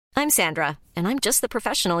I'm Sandra, and I'm just the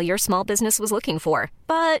professional your small business was looking for.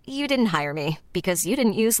 But you didn't hire me because you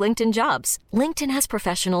didn't use LinkedIn Jobs. LinkedIn has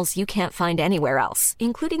professionals you can't find anywhere else,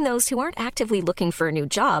 including those who aren't actively looking for a new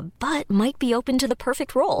job, but might be open to the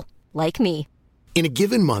perfect role, like me. In a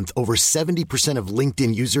given month, over 70% of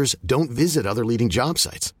LinkedIn users don't visit other leading job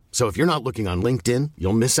sites. So if you're not looking on LinkedIn,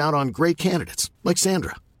 you'll miss out on great candidates like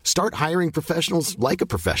Sandra. Start hiring professionals like a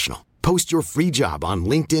professional. Post your free job on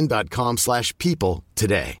linkedin.com/people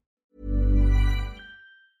today.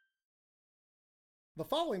 The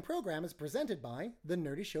following program is presented by the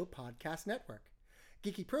Nerdy Show Podcast Network.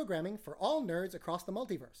 Geeky programming for all nerds across the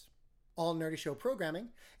multiverse. All Nerdy Show programming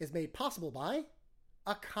is made possible by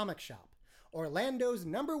A Comic Shop, Orlando's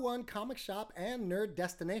 #1 comic shop and nerd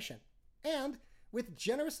destination, and with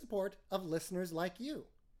generous support of listeners like you.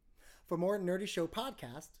 For more Nerdy Show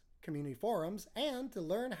podcasts, community forums, and to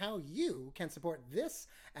learn how you can support this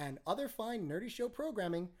and other fine Nerdy Show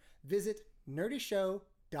programming, visit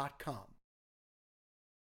nerdyshow.com.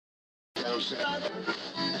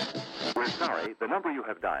 We're sorry, the number you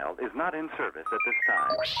have dialed is not in service at this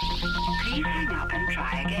time. Please hang up and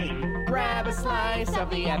try again. Grab a slice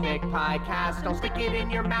of the epic podcast. Don't stick it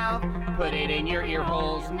in your mouth. Put it in your ear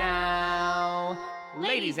holes now.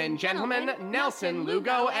 Ladies and gentlemen, Nelson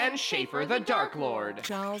Lugo and Schaefer the Dark Lord.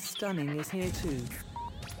 Charles Stunning is here too.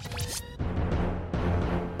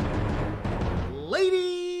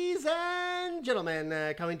 Ladies and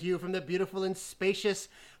gentlemen, coming to you from the beautiful and spacious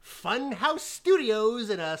Funhouse Studios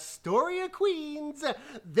in Astoria, Queens,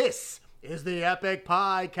 this is the Epic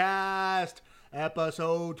Podcast,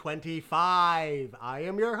 episode 25. I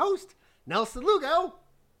am your host, Nelson Lugo.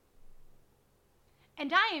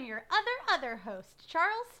 And I am your other host,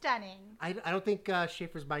 Charles Stunning. I don't think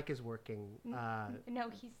Schaefer's mic is working. No,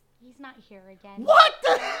 he's not here again. What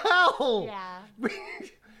the hell? Yeah.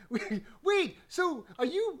 Wait, so are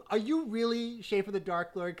you really Schaefer the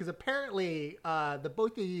Dark Lord? Because apparently the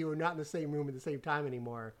both of you are not in the same room at the same time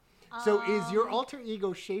anymore. So is your alter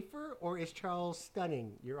ego Schaefer or is Charles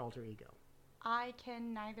Stunning your alter ego? I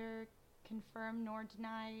can neither confirm nor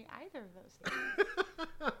deny either of those things.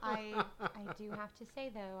 I do have to say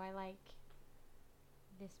though, I like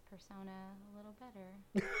this persona a little better.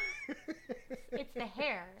 It's the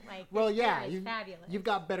hair. Like, well, this yeah, hair is fabulous. You've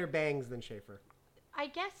got better bangs than Schaefer. I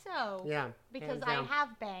guess so. Yeah, because I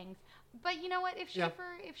have bangs. But you know what? If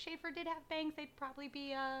Schaefer did have bangs, they'd probably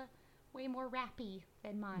be way more rappy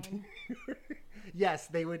than mine. Yes,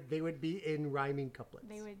 they would be in rhyming couplets.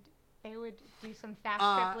 They would do some fast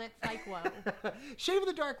triplets like whoa. Schaefer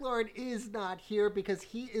the Dark Lord is not here because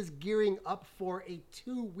he is gearing up for a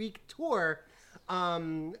 2-week tour,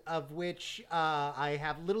 of which I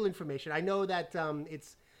have little information. I know that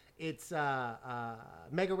it's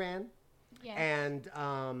Mega Ran. Yes. And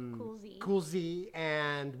Cool Z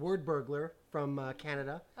and Word Burglar from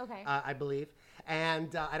Canada. Okay. I believe.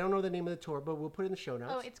 And I don't know the name of the tour, but we'll put it in the show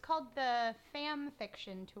notes. Oh, it's called the Fam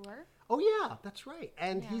Fiction Tour. Oh yeah, that's right.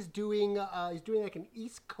 And he's doing like an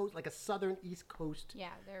East Coast, like a Southern East Coast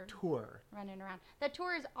tour. Running around. The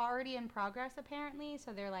tour is already in progress apparently,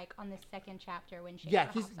 so they're like on the second chapter when he's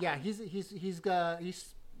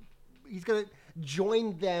gonna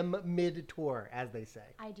join them mid-tour, as they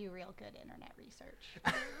say. I do real good internet research.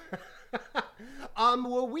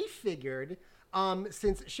 Well, we figured,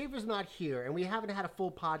 since Schaefer's not here and we haven't had a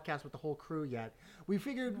full podcast with the whole crew yet, we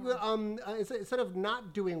figured instead of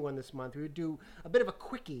not doing one this month, we would do a bit of a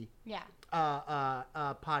quickie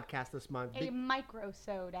podcast this month. A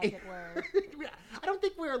microsode, as it were. I don't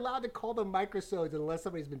think we're allowed to call them microsodes unless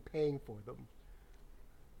somebody's been paying for them.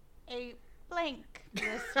 A blank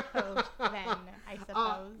list then, I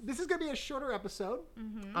suppose. This is going to be a shorter episode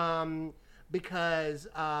because...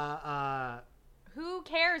 who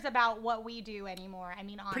cares about what we do anymore? I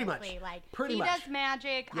mean, honestly, Pretty he much. does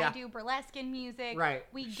magic, I do burlesque and music. Right.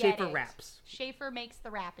 We get Schaefer it. raps. Schaefer makes the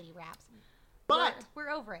rappity raps. But we're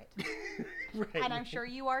over it. Right. And I'm sure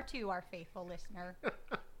you are too, our faithful listener.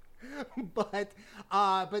 But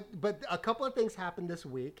a couple of things happened this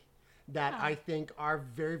week that I think are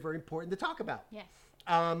very, very important to talk about. Yes.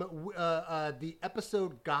 The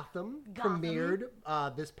episode Gotham premiered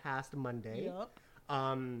this past Monday. Yep.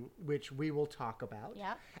 Which we will talk about.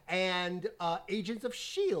 Yeah. And Agents of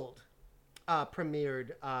S.H.I.E.L.D.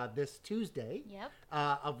 Premiered this Tuesday. Yep.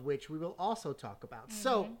 Of which we will also talk about.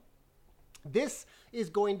 So this is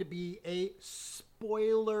going to be a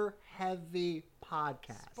spoiler-heavy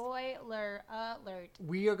podcast. Spoiler alert.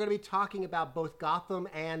 We are going to be talking about both Gotham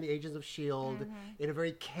and the Agents of S.H.I.E.L.D. in a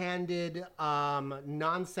very candid,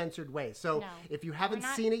 non-censored way. So if you haven't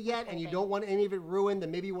seen it yet and you don't want any of it ruined, then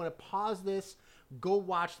maybe you want to pause this, go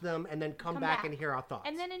watch them, and then come back and hear our thoughts.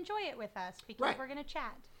 And then enjoy it with us, because we're going to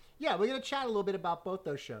chat. Yeah, we're going to chat a little bit about both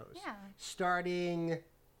those shows. Yeah. Starting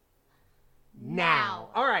now.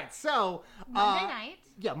 All right, so... Monday night.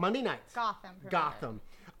 Yeah, Monday nights. Gotham. Gotham.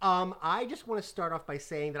 I just want to start off by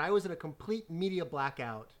saying that I was in a complete media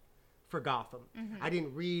blackout for Gotham. I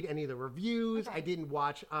didn't read any of the reviews. I didn't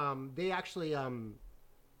watch... they actually...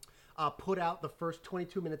 put out the first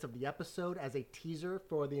 22 minutes of the episode as a teaser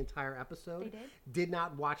for the entire episode. They did? Did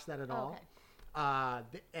not watch that at all.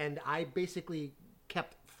 Okay. And I basically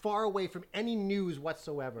kept far away from any news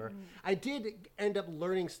whatsoever. I did end up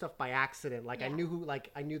learning stuff by accident. Like I knew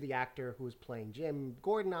the actor who was playing Jim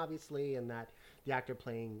Gordon, obviously, and that the actor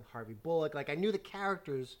playing Harvey Bullock. Like I knew the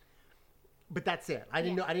characters, but that's it. I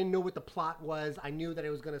didn't know what the plot was. I knew that it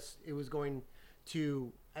was going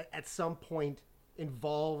to at some point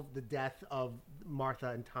involve the death of Martha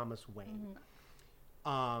and Thomas Wayne.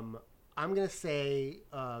 I'm going to say,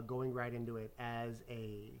 going right into it, as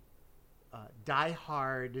a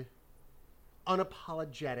diehard,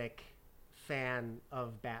 unapologetic fan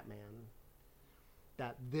of Batman,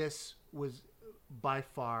 that this was by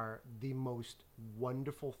far the most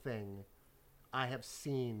wonderful thing I have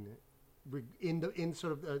seen in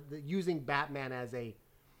sort of the using Batman as a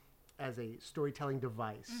storytelling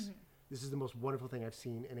device. This is the most wonderful thing I've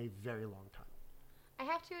seen in a very long time. I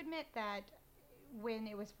have to admit that when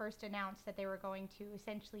it was first announced that they were going to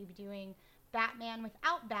essentially be doing Batman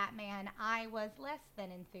without Batman, I was less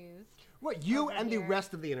than enthused. What, you and the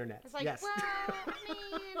rest of the internet? It's like, yes. well, I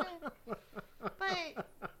mean, but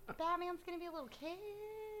Batman's going to be a little kid.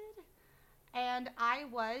 And I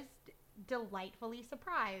was delightfully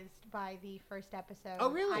surprised by the first episode. Oh,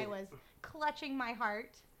 really? I was clutching my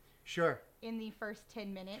heart. Sure. In the first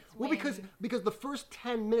 10 minutes. Well, because the first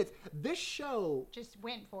 10 minutes, this show just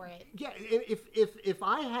went for it. Yeah, if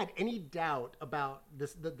I had any doubt about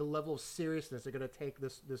the level of seriousness they're going to take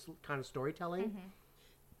this kind of storytelling,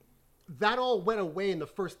 that all went away in the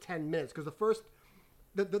first 10 minutes, because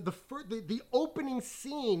the opening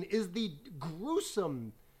scene is the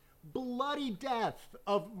gruesome, bloody death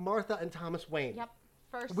of Martha and Thomas Wayne. Yep.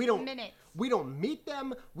 First minutes. We don't meet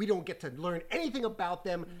them. We don't get to learn anything about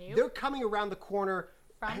them. Nope. They're coming around the corner.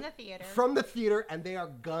 From the theater. And they are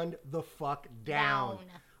gunned the fuck down.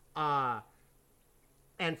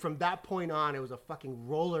 And from that point on, it was a fucking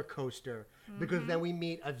roller coaster. Because then we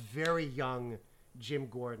meet a very young Jim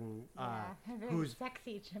Gordon. Who's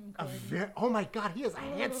sexy Jim Gordon. Oh my God, he is a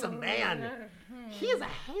handsome man. He is a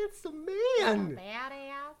handsome man.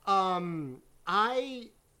 Badass.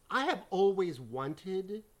 I have always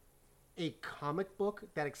wanted a comic book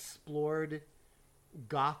that explored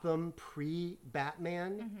Gotham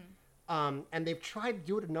pre-Batman. And they've tried to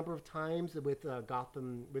do it a number of times with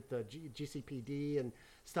Gotham, with the GCPD and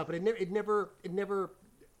stuff, but it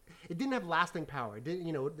didn't have lasting power. It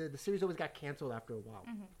didn't, the series always got canceled after a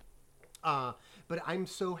while. But I'm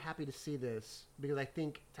so happy to see this, because I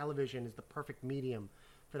think television is the perfect medium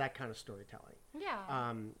for that kind of storytelling.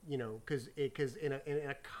 Yeah. Because in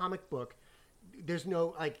a comic book, there's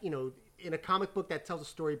no, in a comic book that tells a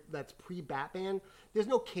story that's pre-Batman, there's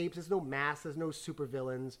no capes, there's no masks, there's no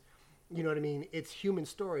supervillains. You know what I mean? It's human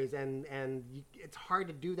stories, and it's hard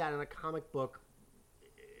to do that in a comic book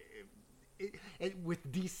with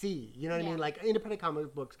DC. You know what I mean? Like, independent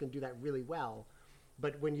comic books can do that really well,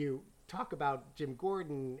 but when you talk about Jim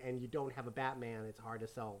Gordon and you don't have a Batman, it's hard to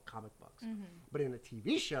sell comic books. But in a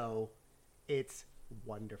TV show, it's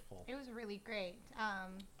wonderful. It was really great.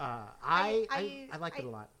 I liked it a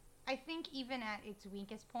lot. I think even at its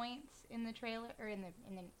weakest points in the trailer, or in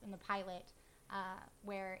the pilot,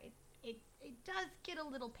 where it does get a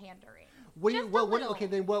little pandering. Okay,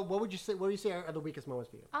 then what would you say? What would you say are the weakest moments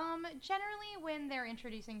for you? Generally when they're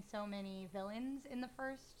introducing so many villains in the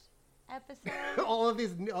first episode. all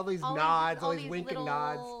these nods, all these winking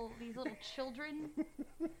nods. These little children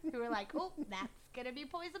who are like, oh, that's gonna be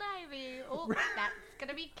Poison Ivy. Oh, that's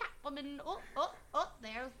gonna be Catwoman. Oh,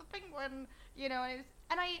 there's the Penguin.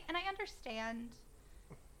 And I understand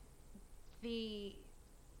the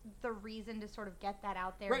reason to sort of get that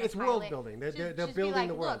out there. Right, it's world building. They're building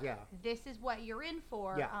the world. Yeah. This is what you're in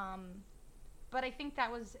for. Yeah. But I think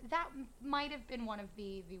that might have been one of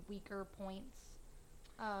the weaker points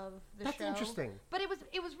of the show. That's interesting. But it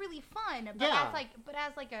was really fun. But Yeah.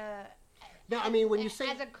 as a Now, I mean, when you say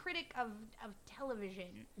as a critic of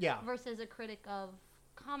television, Yeah. versus a critic of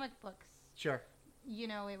comic books, sure,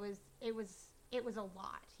 it was a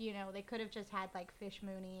lot. They could have just had like Fish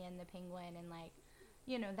Mooney and the Penguin, and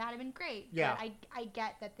that'd have been great. Yeah. But I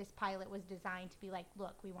get that this pilot was designed to be like,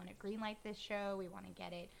 look, we want to greenlight this show, we want to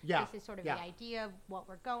get it. Yeah. This is sort of Yeah. the idea of what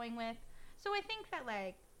we're going with. So I think that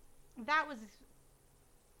like that was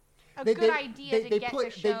a good idea to get the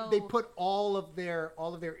show. They put all of their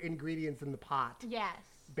ingredients in the pot. Yes.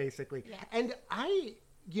 Basically. Yes. And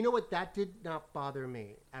you know what, that did not bother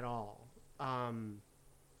me at all.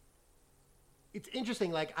 It's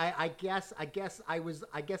interesting. Like I guess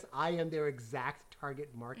I am their exact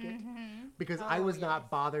target market because I was not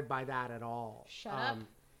bothered by that at all. Shut up.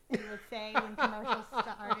 You would say when commercials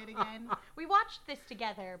started again. We watched this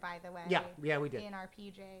together, by the way. Yeah, we did. In our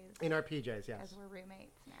PJs. In our PJs, yes. As we're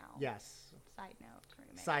roommates now. Yes. Side note,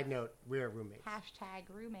 roommates. Side note, we're roommates. Hashtag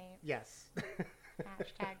roommate. Yes.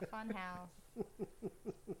 Hashtag funhouse.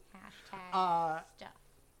 Hashtag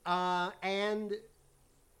stuff. And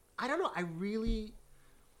I don't know.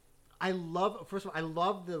 I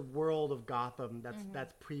love the world of Gotham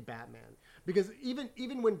that's pre-Batman, because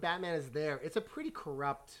even when Batman is there, it's a pretty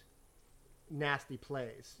corrupt, nasty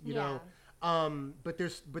place, you know. But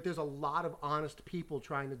there's a lot of honest people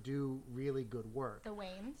trying to do really good work. The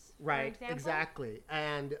Waynes, right? For example. Exactly.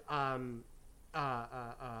 And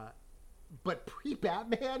but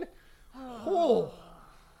pre-Batman,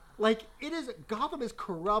 like Gotham is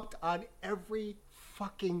corrupt on every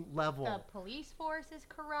fucking level. The police force is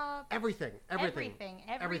corrupt. Everything.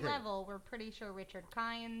 Every level. We're pretty sure Richard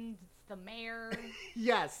Kind's the mayor.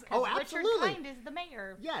 Yes. Oh, absolutely. Richard Kind is the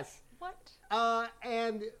mayor. Yes. What?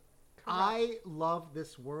 And corrupt. I love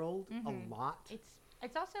this world a lot.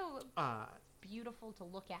 It's also beautiful to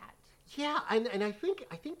look at. Yeah, and I think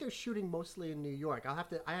they're shooting mostly in New York. I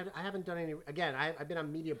haven't done any. Again, I've been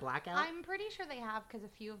on media blackout. I'm pretty sure they have, because a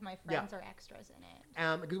few of my friends are extras in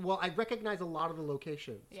it. Well, I recognize a lot of the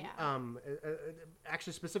locations. Yeah.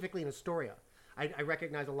 Actually, specifically in Astoria, I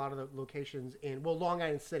recognize a lot of the locations in Long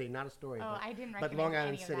Island City, not Astoria. Oh, I didn't but recognize Long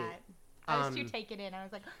Island any City. of that. I was too taken in. I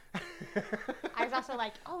was like, I was also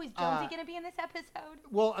like, oh, is Jonesy going to be in this episode?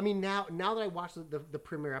 Well, I mean, now that I watched the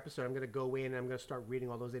premiere episode, I'm going to go in and I'm going to start reading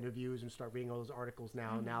all those interviews and start reading all those articles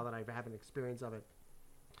now that I have an experience of it.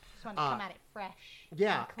 Just want to come at it fresh.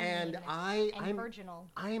 Yeah, and I'm virginal.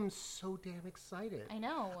 I am so damn excited. I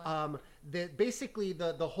know. Basically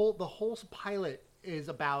the whole pilot is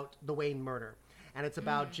about the Wayne murder, and it's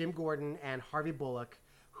about Jim Gordon and Harvey Bullock,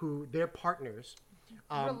 who they're partners.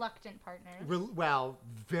 Reluctant partners.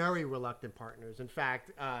 Very reluctant partners. In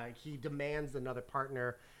fact, he demands another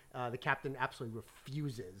partner. The captain absolutely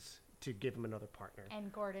refuses to give him another partner.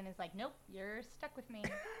 And Gordon is like, nope, you're stuck with me.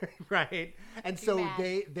 Right. And so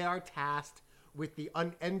they are tasked with the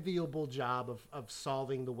unenviable job of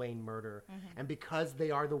solving the Wayne murder. And because they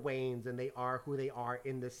are the Waynes and they are who they are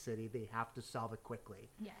in this city, they have to solve it quickly.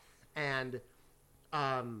 Yes. And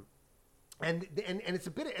it's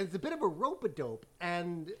a bit of a rope-a-dope,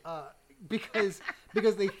 and because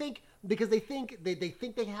they think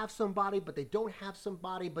they have somebody, but they don't have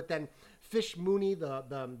somebody. But then Fish Mooney,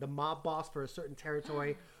 the mob boss for a certain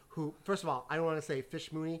territory, who, first of all, I don't want to say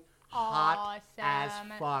Fish Mooney, hot as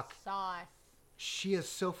fuck. Sauce. She is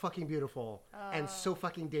so fucking beautiful and so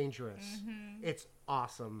fucking dangerous. It's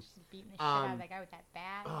awesome. She's beating the shit out of that guy with that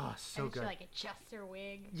bat. Oh, so good. She like adjusts her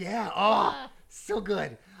wig. Yeah. So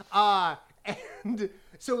good. And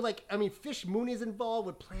so, like, I mean, Fish Mooney's involved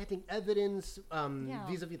with planting evidence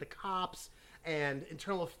vis-a-vis the cops, and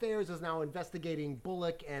Internal Affairs is now investigating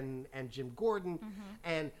Bullock and Jim Gordon,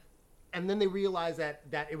 and then they realize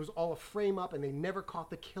that it was all a frame-up and they never caught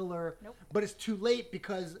the killer. Nope. But it's too late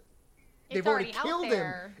because they've already killed out him.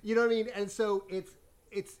 there. You know what I mean? And so it's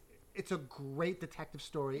a great detective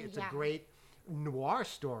story. It's a great noir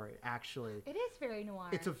story, actually. It is very noir.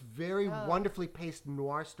 It's a very wonderfully paced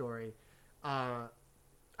noir story.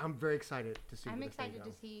 I'm very excited to see. I'm excited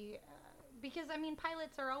to see, because I mean,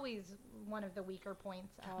 pilots are always one of the weaker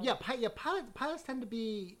points. Pilots tend to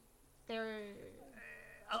be. They're.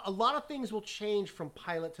 A lot of things will change from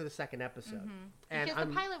pilot to the second episode, and because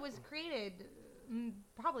the pilot was created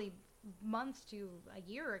probably months to a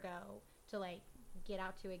year ago to like get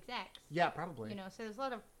out to execs. Yeah, probably. You know, so there's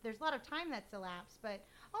a lot of time that's elapsed, but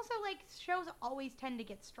also like shows always tend to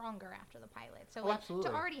get stronger after the pilot. So like,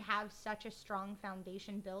 to already have such a strong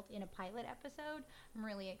foundation built in a pilot episode, I'm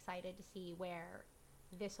really excited to see where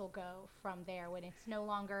this will go from there, when it's no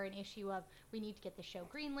longer an issue of we need to get the show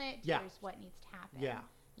greenlit. Yeah. Here's what needs to happen. Yeah.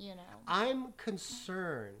 You know. I'm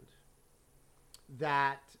concerned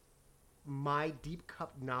that my deep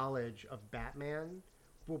cup knowledge of Batman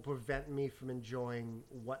will prevent me from enjoying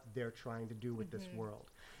what they're trying to do with this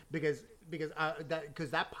world, because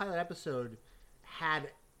that pilot episode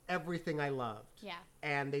had everything I loved. Yeah.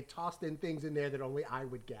 And they tossed in things in there that only I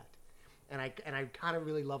would get, and I kind of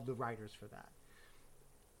really love the writers for that.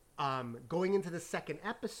 going into the second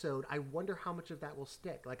episode, I wonder how much of that will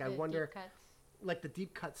stick. Like, I wonder, deep cuts. like the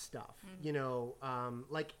deep cut stuff, you know,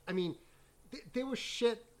 like, I mean, there was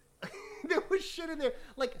shit, there was shit in there.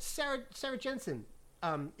 Like Sarah Jensen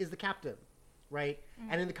is the captain, right?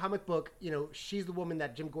 And in the comic book, you know, she's the woman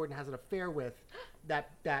that Jim Gordon has an affair with,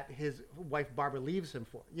 that his wife Barbara leaves him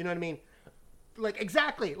for. You know what I mean? Like,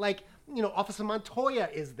 exactly. Like, you know, Officer Montoya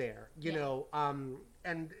is there, you know,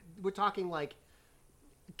 and we're talking like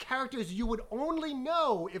characters you would only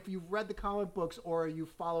know if you've read the comic books or you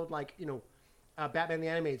followed, like, you know, Batman the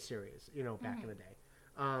Animated Series, you know, back in the day.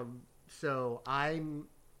 So I'm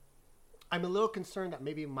a little concerned that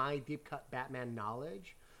maybe my deep cut Batman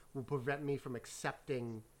knowledge will prevent me from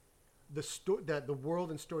accepting the world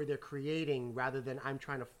and story they're creating, rather than I'm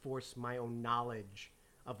trying to force my own knowledge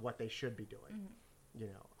of what they should be doing. You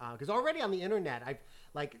know, because already on the internet, I've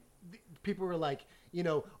like people were like, you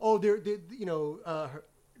know, oh, they're you know,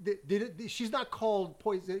 she's not called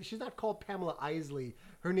Poison. She's not called Pamela Isley.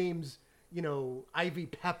 Her name's, you know, Ivy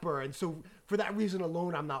Pepper, and so for that reason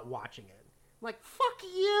alone, I'm not watching it. I'm like, fuck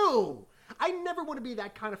you! I never want to be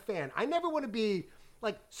that kind of fan. I never want to be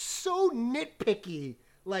like so nitpicky.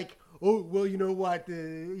 Like, oh, well, you know what?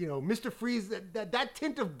 You know, Mr. Freeze. That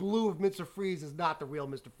tint of blue of Mr. Freeze is not the real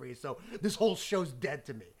Mr. Freeze. So this whole show's dead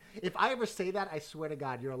to me. If I ever say that, I swear to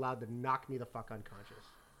God, you're allowed to knock me the fuck unconscious.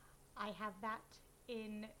 I have that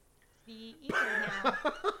in the ether now.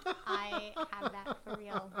 I have that for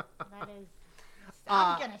real. That is.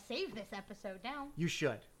 I'm gonna save this episode now. You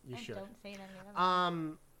should. You should. Don't say it any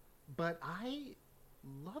other. But I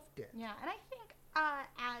loved it. Yeah, and I think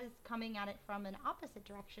as coming at it from an opposite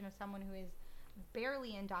direction of someone who is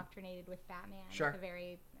barely indoctrinated with Batman, with a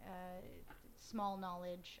very small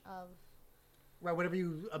knowledge of. Right, whatever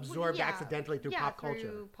you absorbed accidentally through pop culture.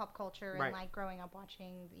 Through pop culture and like growing up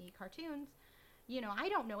watching the cartoons. You know, I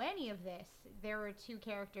don't know any of this. There were two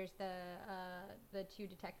characters, the two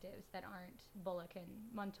detectives that aren't Bullock and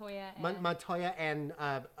Montoya. And Montoya and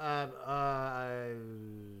it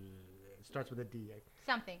starts with a D.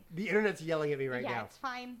 Something. The internet's yelling at me right now. Yeah, it's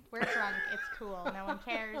fine. We're drunk. It's cool. No one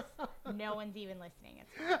cares. No one's even listening. It's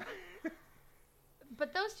fine.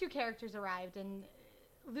 But those two characters arrived, and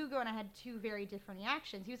Lugo and I had two very different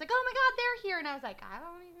reactions. He was like, "Oh my God, they're here," and I was like, "I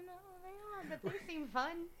don't even know who they are, but they seem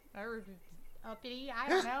fun." Or uppity, I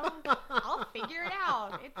don't know. I'll figure it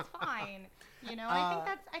out. It's fine. You know,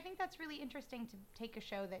 and I think that's really interesting to take a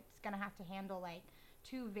show that's gonna have to handle like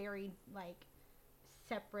two very like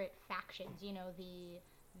separate factions. You know,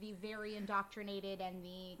 the very indoctrinated and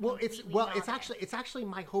the it's actually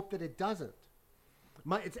my hope that it doesn't.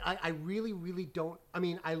 I really don't. I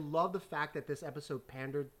mean, I love the fact that this episode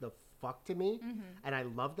pandered the fuck to me, and I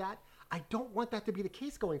love that. I don't want that to be the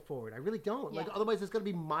case going forward. I really don't. Like, otherwise, it's going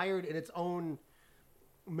to be mired in its own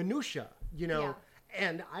minutia, you know. Yeah.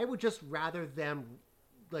 And I would just rather them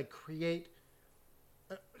like create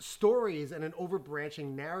stories and an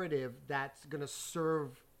overbranching narrative that's going to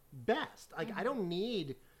serve best. Like, I don't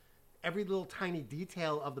need every little tiny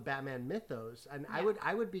detail of the Batman mythos, and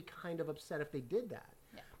I would be kind of upset if they did that,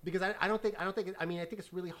 because I think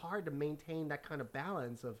it's really hard to maintain that kind of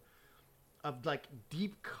balance of like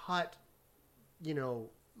deep cut, you know,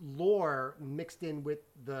 lore mixed in with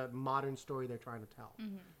the modern story they're trying to tell.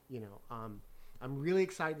 You know, I'm really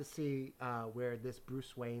excited to see where this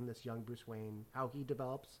young Bruce Wayne, how he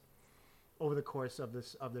develops over the course of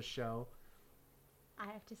this show. I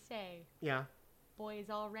have to say, boy's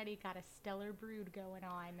already got a stellar brood going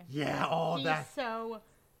on. Yeah, he's so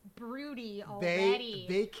broody already.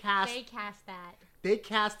 They cast that. They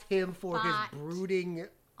cast him for his brooding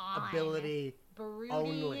ability broody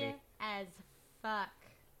only. As fuck.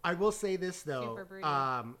 I will say this though. Super broody.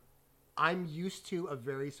 I'm used to a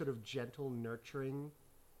very sort of gentle, nurturing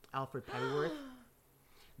Alfred Pennyworth.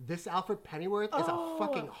 This Alfred Pennyworth is a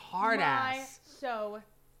fucking hard ass. So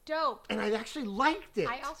dope. And I actually liked it.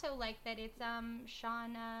 I also like that it's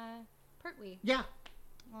Sean Pertwee. Yeah.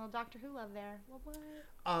 Well, Doctor Who love there. What?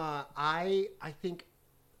 I think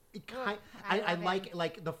it I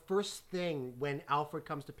like the first thing when Alfred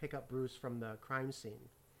comes to pick up Bruce from the crime scene.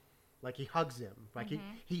 Like, he hugs him. Like,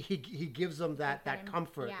 he gives him that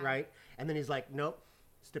comfort, right? And then he's like, nope,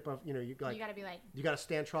 step up. You know, you gotta be like, you gotta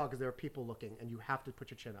stand tall because there are people looking, and you have to put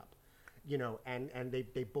your chin up. You know, and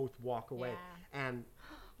they both walk away. Yeah. And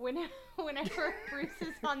whenever Bruce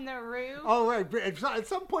is on the roof. Oh, right. At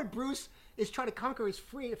some point, Bruce is trying to conquer his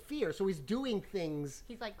fear, so he's doing things.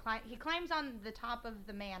 He's like, he climbs on the top of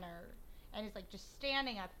the manor, and he's like just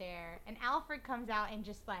standing up there, and Alfred comes out and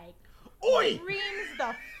just like, oi! Screams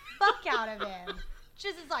the fuck out of him.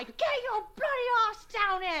 Just is like, get your bloody ass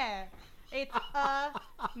down here. It's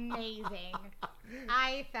amazing.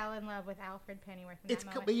 I fell in love with Alfred Pennyworth in that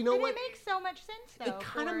moment. But you know and what? It makes so much sense, though.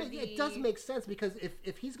 It does make sense because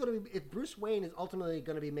if Bruce Wayne is ultimately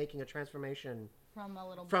going to be making a transformation from a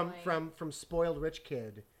little boy, from spoiled rich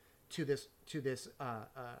kid to this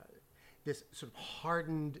this sort of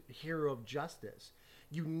hardened hero of justice,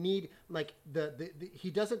 you need like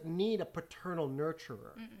he doesn't need a paternal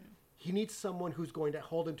nurturer. He needs someone who's going to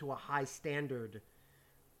hold him to a high standard,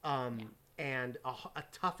 and a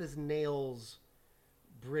tough as nails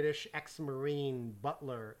British ex-Marine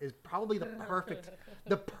butler is probably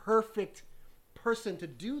the perfect person to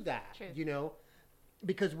do that. True. You know,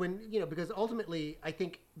 because because ultimately I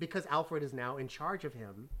think because Alfred is now in charge of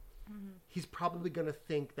him, he's probably going to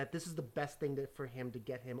think that this is the best thing for him to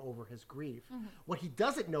get him over his grief. What he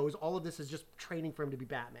doesn't know is all of this is just training for him to be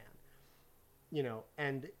Batman. You know,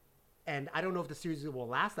 and I don't know if the series will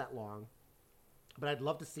last that long, but I'd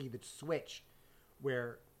love to see the switch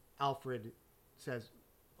where Alfred says,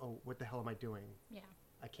 "Oh, what the hell am I doing? Yeah,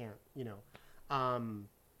 I can't." You know,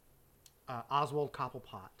 Oswald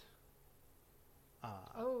Cobblepot.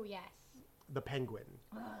 Oh yes. The Penguin.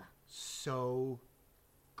 Ugh. So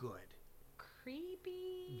good.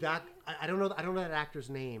 Creepy. That I don't know that actor's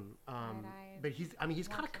name. But he's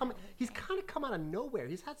kind of come out of nowhere.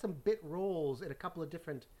 He's had some bit roles in a couple of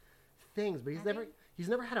different things, but he's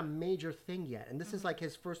never had a major thing yet. And this is like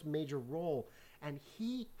his first major role, and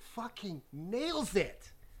he fucking nails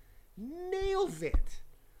it.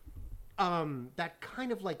 That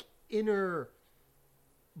kind of like inner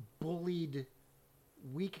bullied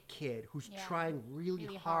weak kid who's trying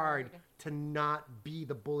really hard to not be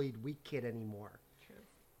the bullied weak kid anymore. True.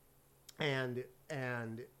 And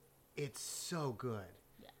it's so good.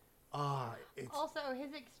 Yeah. It's also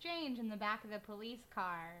his exchange in the back of the police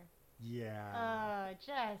car. Yeah.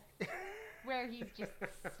 Just where he's just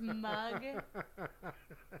smug.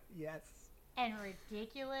 Yes. And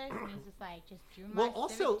ridiculous, and he's just like, just do my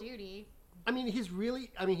civic duty. I mean, he's really.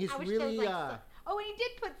 Oh, and he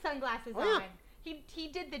did put sunglasses on. Yeah. He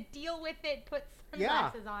did the deal with it, put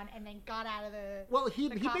sunglasses on, and then got out of the. Well, he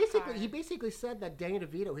basically said that Danny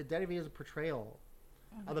DeVito's portrayal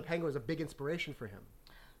of the Penguin was a big inspiration for him.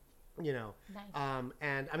 You know, nice.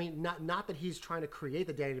 And I mean, not that he's trying to create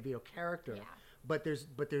the Danny DeVito character, but there's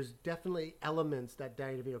definitely elements that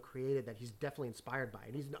Danny DeVito created that he's definitely inspired by,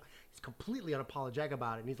 and he's completely unapologetic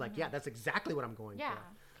about it, and he's like, yeah, that's exactly what I'm going for. Yeah,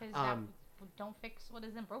 because don't fix what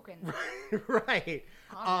isn't broken. Right.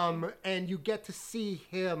 And you get to see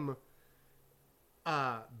him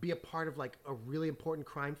be a part of like a really important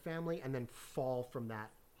crime family, and then fall from that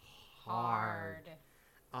hard.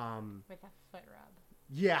 With a foot rub.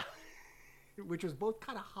 Yeah. Which was both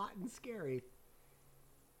kind of hot and scary.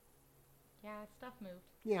 Yeah, stuff moved.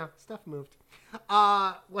 Yeah, stuff moved.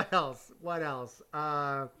 What else?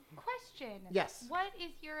 Question. Yes. What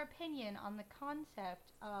is your opinion on the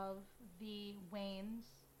concept of the Waynes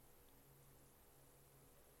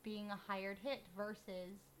being a hired hit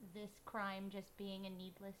versus this crime just being a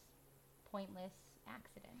needless, pointless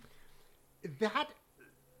accident?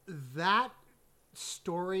 That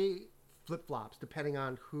story flip-flops depending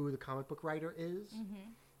on who the comic book writer is.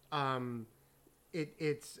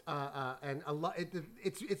 It's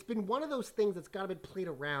been one of those things that's got to be played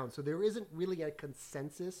around, so there isn't really a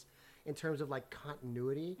consensus in terms of like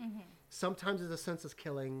continuity. Sometimes there's a senseless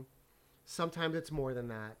killing, sometimes it's more than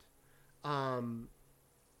that. And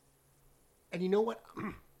you know what?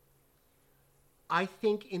 I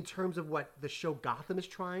think in terms of what the show Gotham is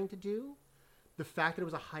trying to do, the fact that it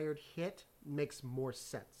was a hired hit makes more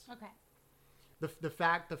sense. Okay. The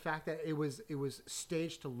fact that it was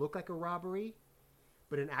staged to look like a robbery,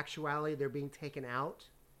 but in actuality they're being taken out,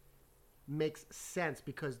 makes sense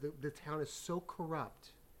because the town is so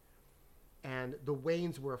corrupt, and the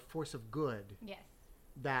Waynes were a force of good. Yes.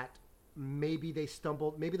 That maybe the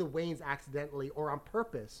Waynes accidentally or on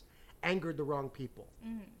purpose angered the wrong people,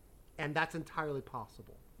 and that's entirely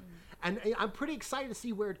possible. And I'm pretty excited to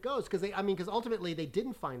see where it goes because ultimately they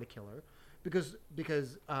didn't find the killer because the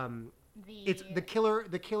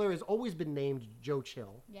killer has always been named Joe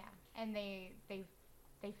Chill. Yeah, and they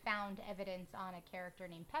found evidence on a character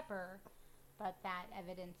named Pepper, but that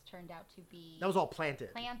evidence turned out to be that was all planted.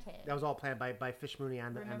 That was all planned by Fish Mooney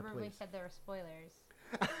and the police. Remember we said there were spoilers.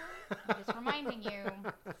 Just reminding you,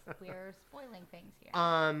 we're spoiling things here.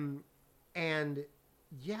 And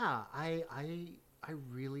yeah, I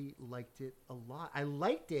really liked it a lot. I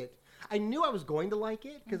liked it. I knew I was going to like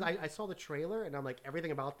it because I saw the trailer and I'm like,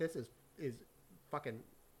 everything about this is fucking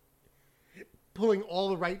pulling all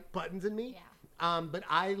the right buttons in me. Yeah. But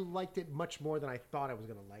I liked it much more than I thought I was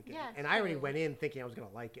going to like it. Yeah, and I already went in thinking I was going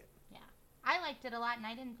to like it. Yeah. I liked it a lot, and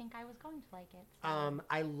I didn't think I was going to like it. So.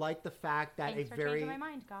 I like the fact that Thanks for changing my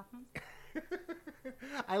mind, Gotham.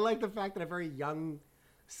 I like the fact that a very young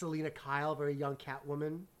Selena Kyle, very young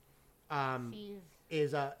Catwoman,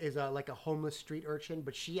 is like a homeless street urchin,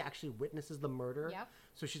 but she actually witnesses the murder. Yep.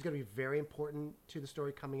 So she's going to be very important to the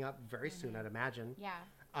story coming up very soon, I'd imagine. Yeah.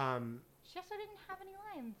 She also didn't have any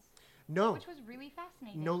lines. No. Which was really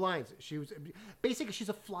fascinating. No lines. Basically, she's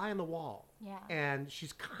a fly on the wall. Yeah. And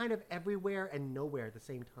she's kind of everywhere and nowhere at the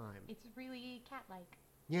same time. It's really cat-like.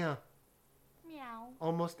 Yeah. Meow.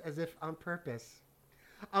 Almost as if on purpose.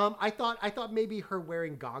 I thought maybe her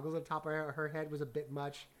wearing goggles on top of her head was a bit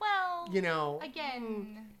much. Well,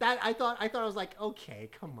 again, that I thought I was like, okay,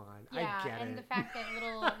 come on, yeah, I get it. and the fact that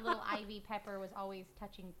little Ivy Pepper was always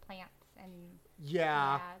touching plants and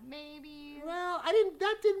maybe. Well,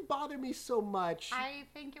 that didn't bother me so much. I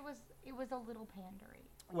think it was a little pandering.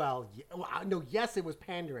 Well, no, yes, it was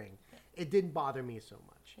pandering. It didn't bother me so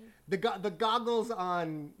much. The goggles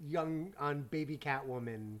on baby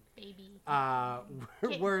Catwoman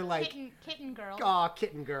were like kitten girl. Oh,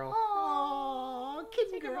 kitten girl. Oh,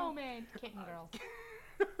 kitten take girl. A moment, kitten girl.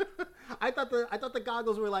 I thought the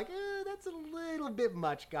goggles were like, that's a little bit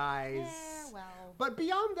much, guys. Yeah, well. But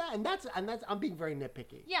beyond that, and that's I'm being very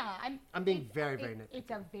nitpicky. Yeah, I'm being very nitpicky.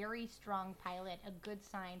 It's a very strong pilot, a good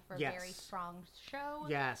sign for a very strong show.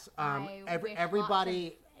 Yes.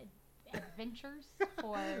 Everybody. Adventures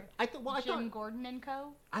for Jim Gordon and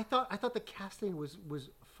co. I thought the casting was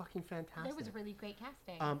fucking fantastic. It was really great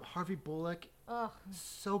casting. Harvey Bullock,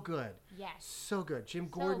 so good. Yes, so good. Jim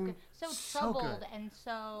Gordon, so troubled and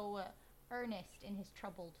so earnest in his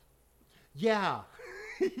troubled. Yeah,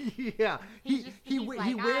 yeah. He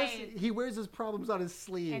He's wears his problems on his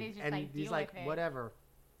sleeve, and he's like whatever.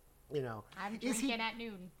 I'm drinking at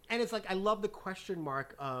noon. And it's like I love the question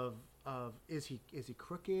mark of is he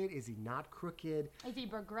crooked? Is he not crooked? Is he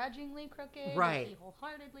begrudgingly crooked? Right. Is he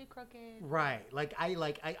wholeheartedly crooked? Right.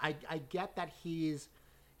 I get that he's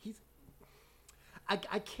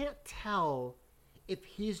I can't tell if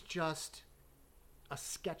he's just a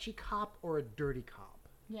sketchy cop or a dirty cop.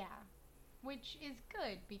 Yeah. Which is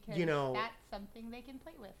good because that's something they can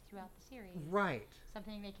play with throughout the series. Right.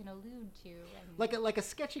 Something they can allude to. And like a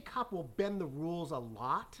sketchy cop will bend the rules a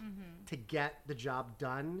lot to get the job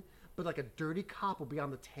done, but like a dirty cop will be on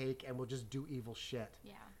the take and will just do evil shit.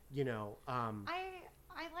 Yeah.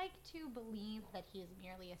 I like to believe that he is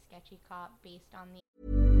merely a sketchy cop based on the...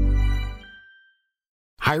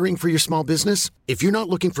 Hiring for your small business? If you're not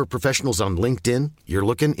looking for professionals on LinkedIn, you're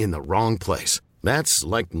looking in the wrong place. That's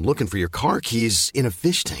like looking for your car keys in a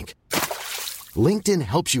fish tank. LinkedIn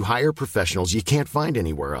helps you hire professionals you can't find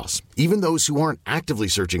anywhere else, even those who aren't actively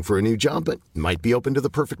searching for a new job but might be open to the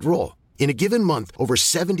perfect role. In a given month, over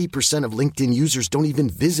 70% of LinkedIn users don't even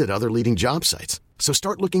visit other leading job sites. So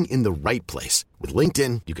start looking in the right place. With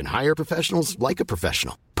LinkedIn, you can hire professionals like a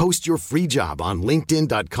professional. Post your free job on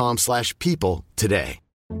linkedin.com/people today.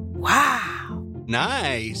 Wow.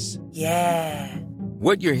 Nice. Yeah.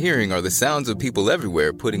 What you're hearing are the sounds of people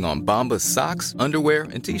everywhere putting on Bombas socks, underwear,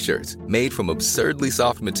 and T-shirts made from absurdly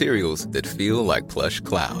soft materials that feel like plush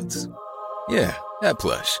clouds. Yeah, that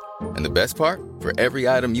plush. And the best part? For every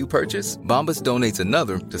item you purchase, Bombas donates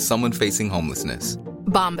another to someone facing homelessness.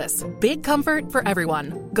 Bombas. Big comfort for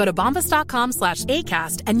everyone. Go to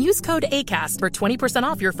bombas.com/ACAST and use code ACAST for 20%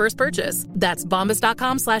 off your first purchase. That's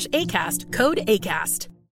bombas.com/ACAST. Code ACAST.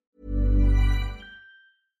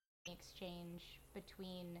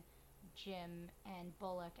 Between Jim and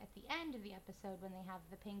Bullock at the end of the episode when they have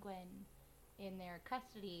the penguin in their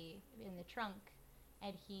custody in the trunk,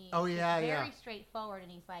 and he is very straightforward,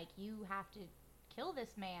 and he's like, you have to kill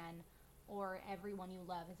this man or everyone you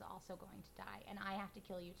love is also going to die, and I have to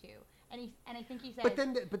kill you too. And I think he says,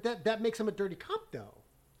 but that makes him a dirty cop though.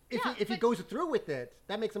 If he goes through with it,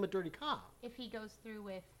 that makes him a dirty cop. If he goes through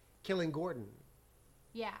with killing Gordon.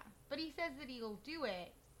 Yeah, but he says that he'll do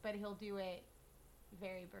it, but he'll do it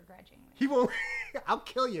very begrudgingly. He won't. I'll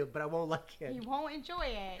kill you, but I won't like it. He won't enjoy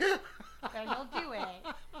it, but he'll do it,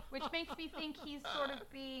 which makes me think he's sort of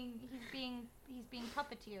being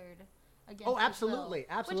puppeteered against. Oh, absolutely,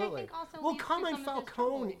 absolutely. Which I think also Carmine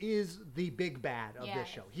Falcone is the big bad of this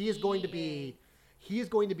show. He is going to be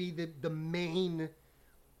the main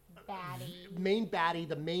baddie,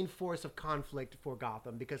 the main force of conflict for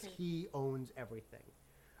Gotham because he owns everything.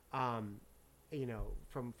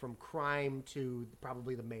 From crime to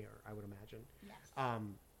probably the mayor, I would imagine. Yes.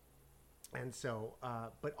 And so,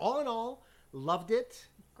 but all in all, loved it.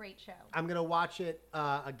 Great show. I'm going to watch it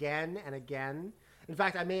again and again. In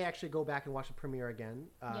fact, I may actually go back and watch the premiere again.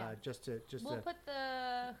 We'll put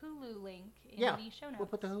the Hulu link in the show notes. We'll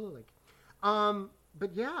put the Hulu link.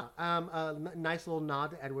 But yeah, nice little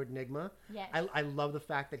nod to Edward Nygma. Yes. I love the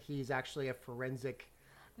fact that he's actually a forensic.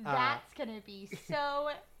 That's gonna be so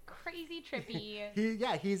crazy trippy.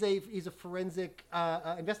 He's a forensic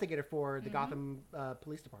investigator for the Gotham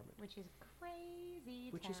Police Department. Which is crazy.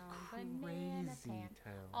 Which town, is banana crazy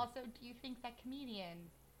town. Also, do you think that comedian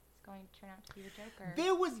is going to turn out to be the Joker?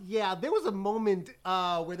 There was a moment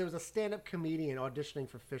where there was a stand-up comedian auditioning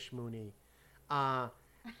for Fish Mooney. I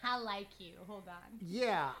like you. Hold on.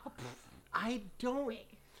 Yeah, I don't. Big.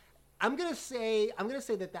 I'm gonna say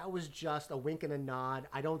that was just a wink and a nod.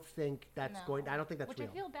 I don't think that's going. I don't think that's Which real.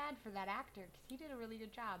 I feel bad for that actor because he did a really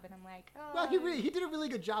good job, and I'm like, oh. Well, he did a really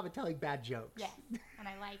good job at telling bad jokes. Yes, and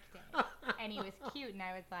I liked it, and he was cute, and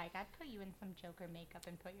I was like, I'd put you in some Joker makeup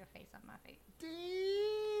and put your face on my face.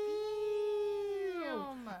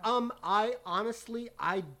 Damn. I honestly,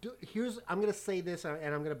 I'm gonna say this,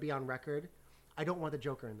 and I'm gonna be on record. I don't want the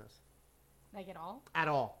Joker in this. Like at all? At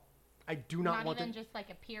all. I do not want even just like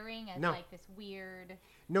appearing as like this weird.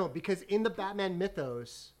 No, because in the Batman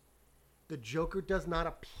mythos, the Joker does not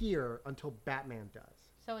appear until Batman does.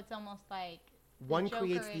 So it's almost like one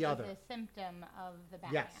creates the other. Is a symptom of the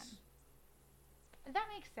Batman. Yes. That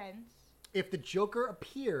makes sense. If the Joker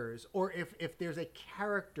appears, or if there's a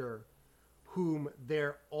character whom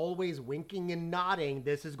they're always winking and nodding,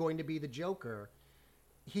 this is going to be the Joker.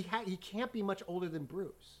 He can't be much older than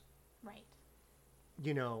Bruce. Right.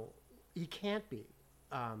 You know, he can't be.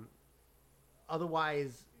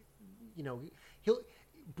 Otherwise, you know,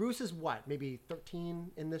 Bruce is what? Maybe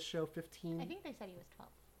 13 in this show, 15? I think they said he was 12.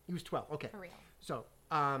 He was 12. Okay. For real. So,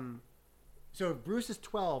 so if Bruce is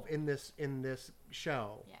 12 in this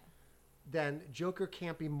show, then Joker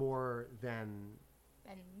can't be more than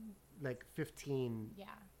like 15. Yeah.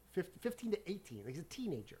 15 to 18. Like he's a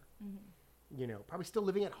teenager. Mm-hmm. You know, probably still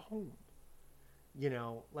living at home. You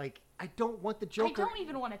know, like, I don't want the Joker. I don't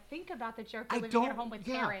even want to think about the Joker living at home with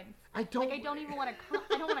parents. I don't even want to.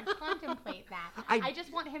 I don't want to contemplate that. I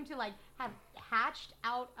just want him to like have hatched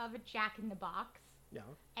out of a Jack in the Box. Yeah.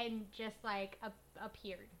 And just like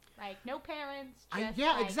appeared, like no parents.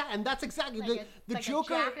 Exactly, and that's exactly the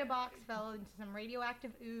Joker. A Jack in the Box fell into some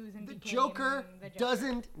radioactive ooze, and the Joker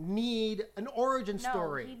doesn't need an origin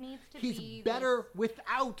story. He needs to He's be better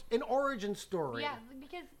without an origin story. Yeah,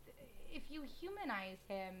 because if you humanize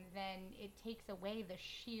him, then it takes away the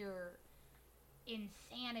sheer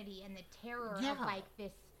insanity and the terror of like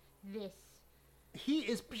this. He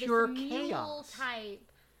is pure this chaos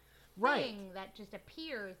type thing that just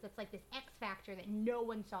appears. That's like this X factor that no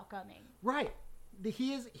one saw coming. Right.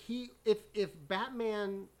 If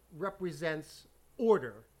Batman represents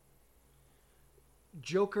order,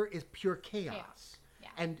 Joker is pure chaos. Yeah.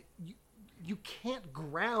 And you can't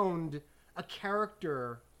ground a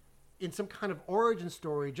character in some kind of origin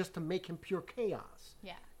story just to make him pure chaos.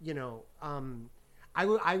 Yeah. You know, I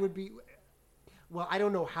would be. Well, I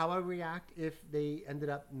don't know how I would react if they ended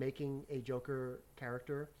up making a Joker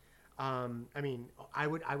character. I mean, I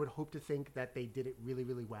would hope to think that they did it really,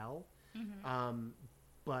 really well. Mm-hmm.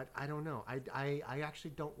 But I don't know. I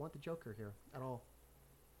actually don't want the Joker here at all.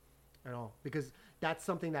 At all, because that's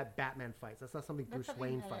something that Batman fights. That's not something Bruce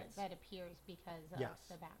Wayne fights. That appears because of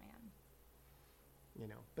the Batman. You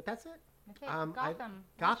know, but that's it. Okay, Gotham.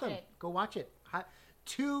 Gotham. Go watch it.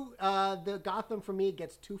 The Gotham for me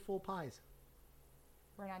gets 2 full pies.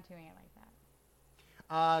 We're not doing it like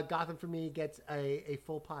that. Gotham for me gets a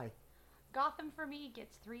full pie. Gotham for me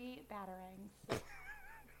gets 3 batarangs.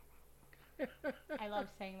 I love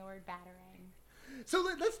saying the word batarang. So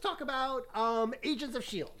let's talk about Agents of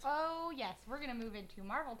S.H.I.E.L.D. Oh, yes. We're going to move into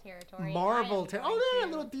Marvel territory. Marvel territory. Oh, yeah. A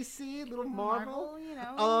little DC, a little Marvel. You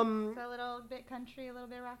know. It's a little bit country, a little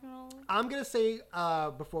bit rock and roll. I'm going to say,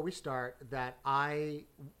 before we start, that I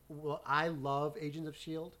love Agents of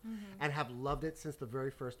S.H.I.E.L.D. and have loved it since the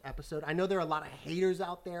very first episode. I know there are a lot of haters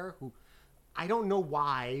out there who, I don't know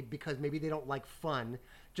why, because maybe they don't like fun,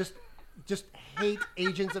 just hate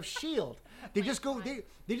Agents of S.H.I.E.L.D. They just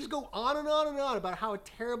go on and on and on about how a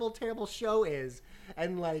terrible, terrible show is,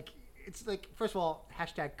 and like it's like, first of all,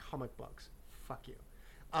 #comic books. Fuck you.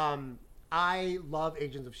 I love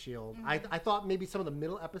Agents of S.H.I.E.L.D. I thought maybe some of the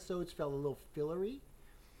middle episodes felt a little fillery.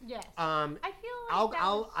 Yes. I feel like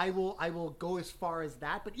I will go as far as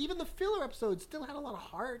that, but even the filler episodes still had a lot of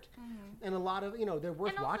heart and a lot of, they're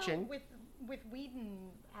worth watching. With Whedon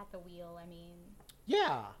at the wheel, I mean.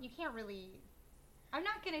 Yeah. You can't really. I'm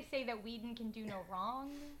not going to say that Whedon can do no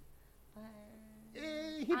wrong, but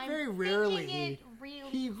he very rarely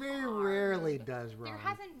does wrong. There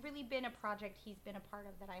hasn't really been a project he's been a part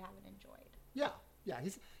of that I haven't enjoyed. Yeah.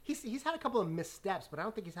 He's had a couple of missteps, but I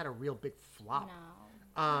don't think he's had a real big flop.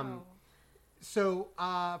 No. So,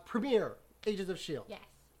 premiere, Agents of S.H.I.E.L.D. Yes.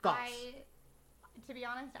 Thoughts? To be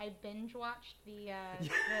honest, I binge watched the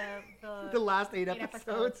the last 8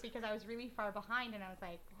 episodes because I was really far behind, and I was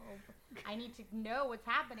like, oh, I need to know what's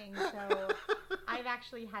happening. So I've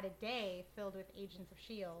actually had a day filled with Agents of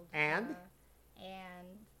S.H.I.E.L.D. And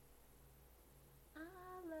I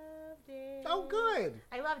loved it. Oh, good.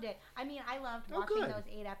 I loved it. I mean, I loved watching good. those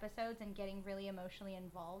 8 episodes and getting really emotionally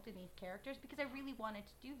involved in these characters because I really wanted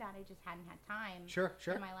to do that. I just hadn't had time Sure.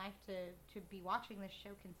 in my life to be watching this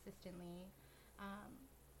show consistently.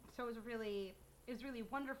 So it was really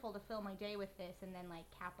wonderful to fill my day with this and then like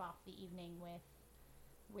cap off the evening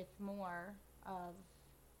with more of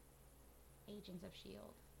Agents of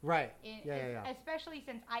S.H.I.E.L.D. Right. Yeah. Especially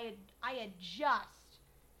since I had just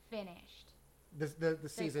finished the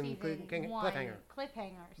season cliffhanger.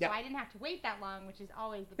 So I didn't have to wait that long, which is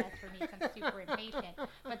always the best for me because I'm super impatient.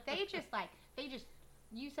 But they just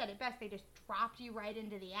you said it best, they just dropped you right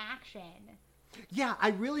into the action. Yeah,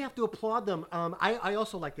 I really have to applaud them. I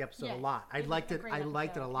also liked the episode a lot. I liked it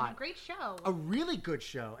a lot. And a great show. A really good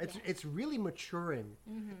show. It's really maturing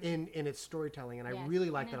in its storytelling, and I really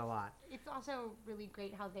liked it a lot. It's also really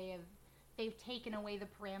great how they've taken away the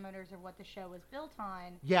parameters of what the show was built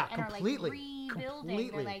on. Yeah, and completely. are like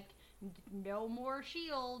rebuilding. They're like, no more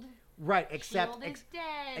S.H.I.E.L.D. Right, except S.H.I.E.L.D. is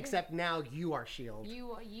dead. Except now you are S.H.I.E.L.D.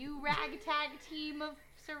 You ragtag team of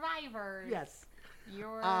survivors. Yes.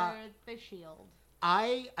 You're the S.H.I.E.L.D.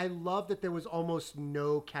 I love that there was almost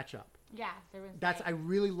no catch up. Yeah, there was. I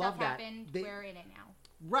really love that. Happened. We're in it now.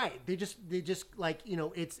 Right. They just like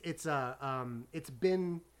it's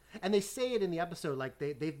been, and they say it in the episode like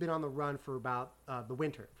they've been on the run for about the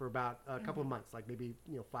winter for about a couple of months, like maybe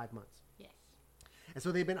 5 months. Yes. And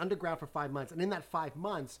so they've been underground for 5 months, and in that 5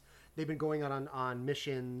 months they've been going on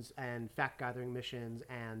missions and fact gathering missions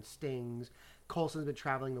and stings. Coulson's been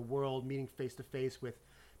traveling the world, meeting face to face with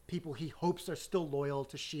people he hopes are still loyal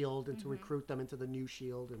to S.H.I.E.L.D. and to recruit them into the new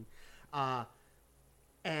S.H.I.E.L.D.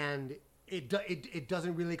 And it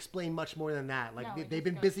doesn't really explain much more than that. Like they've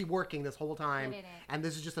been busy working this whole time, and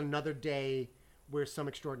this is just another day where some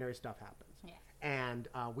extraordinary stuff happens. Yes. And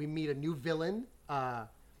we meet a new villain, either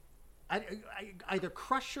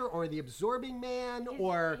Crusher or the Absorbing Man,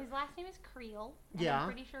 or his last name is Creel. And yeah, I'm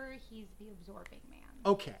pretty sure he's the Absorbing Man.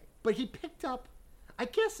 Okay. But he picked up, I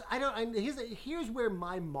guess, here's where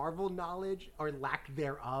my Marvel knowledge, or lack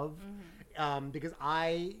thereof, because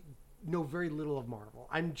I know very little of Marvel.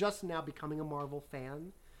 I'm just now becoming a Marvel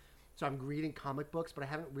fan, so I'm reading comic books, but I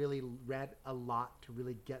haven't really read a lot to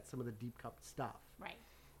really get some of the deep cut stuff. Right.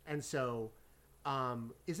 And so,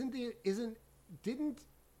 didn't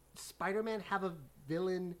Spider-Man have a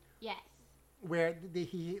villain? Yes. Where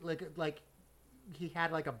he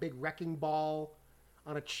had like a big wrecking ball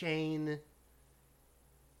on a chain,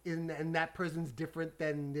 and that person's different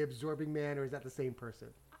than the Absorbing Man, or is that the same person?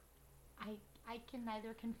 I can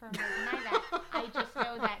neither confirm nor deny that. I just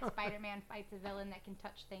know that Spider-Man fights a villain that can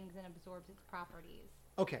touch things and absorbs its properties.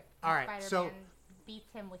 Okay, all right. Spider-Man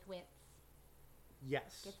beats him with wits.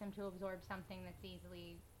 Yes. Gets him to absorb something that's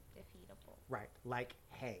easily defeatable. Right, like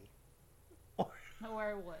hay. Or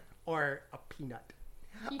wood. Or a peanut.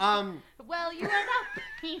 Well, you are not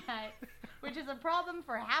peanut, which is a problem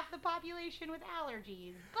for half the population with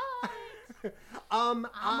allergies. But I'm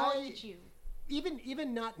gonna eat you.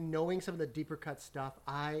 Even not knowing some of the deeper cut stuff,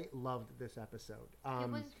 I loved this episode.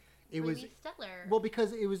 It was really stellar. Well,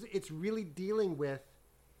 because it's really dealing with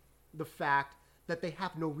the fact that they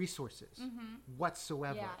have no resources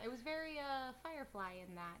whatsoever. Yeah, it was very Firefly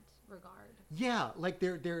in that regard. Yeah, like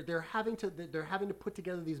they're having to put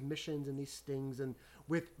together these missions and these stings, and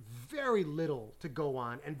with very little to go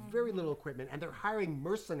on and very little equipment, and they're hiring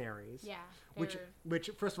mercenaries. Yeah, which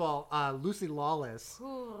first of all, Lucy Lawless,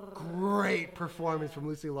 great performance from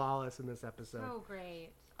Lucy Lawless in this episode. So great.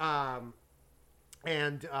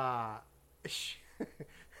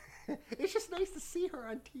 It's just nice to see her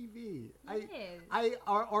on TV. It is.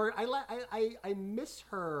 I miss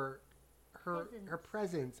her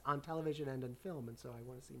presence on television and in film, and so I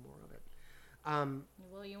want to see more of it.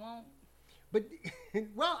 Well, you won't. But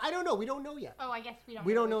well, I don't know. We don't know yet. Oh, I guess we don't.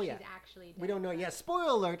 We don't know she's yet. Actually, we don't know yet. Spoiler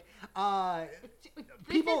alert.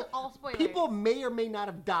 This is all spoilers. People may or may not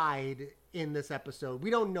have died in this episode. We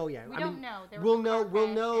don't know yet. We don't know. We'll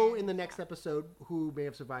know in the next episode who may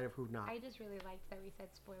have survived, who not. I just really liked that we said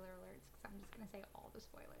spoiler alerts because I'm just gonna say all the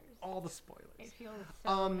spoilers. All the spoilers. It feels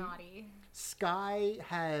so naughty. Skye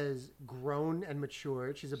has grown and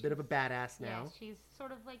matured. She's a bit of a badass now. Yeah, she's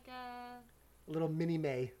sort of like a little mini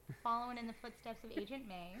May. Following in the footsteps of Agent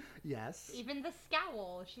May. Yes. Even the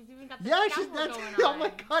scowl. She's even got the scowl going on. Oh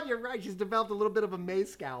my God, you're right. She's developed a little bit of a May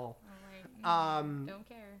scowl. Oh, right. Don't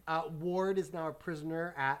care. Ward is now a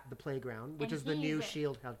prisoner at the playground, which And is the new he's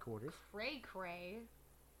S.H.I.E.L.D. headquarters. Cray.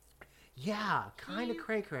 Yeah, kind of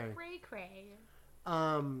cray-cray. Cray.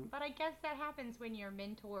 Um, But I guess that happens when your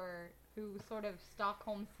mentor, who sort of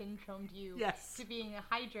Stockholm syndromed you Yes. to being a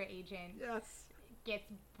Hydra agent, yes.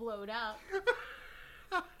 gets blowed up,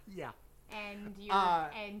 Yeah. and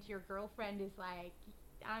your girlfriend is like,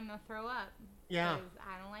 "I'm gonna throw up." Yeah. Because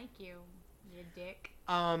I don't like you, you dick.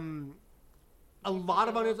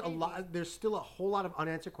 There's still a whole lot of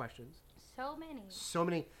unanswered questions. So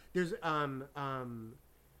many. There's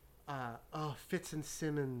Fitz and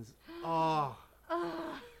Simmons. Oh.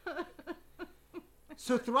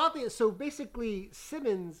 So basically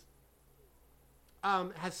Simmons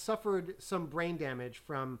has suffered some brain damage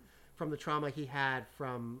from the trauma he had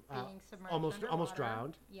from Being submerged almost underwater.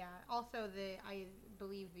 drowned. Yeah. Also, I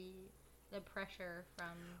believe the pressure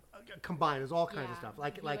from Combined, there's all kinds of stuff.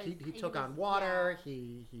 He took on water.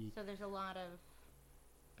 Yeah. He So there's a lot of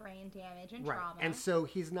brain damage and right, trauma. and so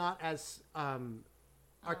he's not as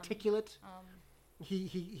articulate.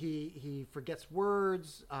 He forgets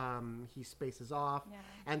words. He spaces off,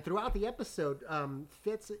 and throughout the episode,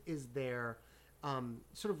 Fitz is there,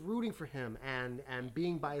 sort of rooting for him and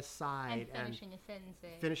being by his side and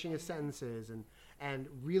finishing his sentences, and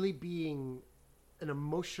really being an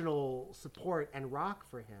emotional support and rock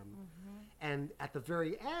for him. Mm-hmm. And at the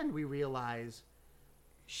very end, we realize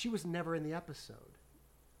she was never in the episode.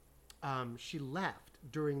 She left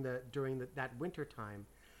during that winter time,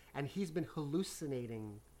 and he's been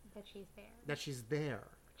hallucinating that she's there.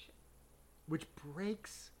 Which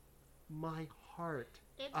breaks my heart.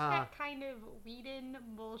 It's that kind of Whedon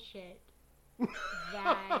bullshit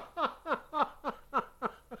that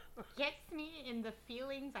gets me in the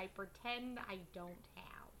feelings I pretend I don't have.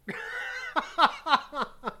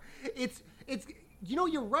 It's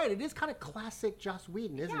you're right. It is kind of classic Joss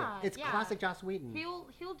Whedon, isn't it? It's classic Joss Whedon. He'll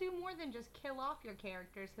do more than just kill off your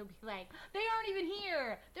characters. He'll be like, they aren't even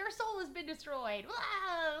here. Their soul has been destroyed.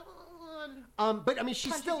 But I mean,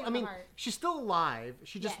 she's still alive.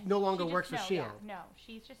 She just no longer works for S.H.I.E.L.D. Yeah, no,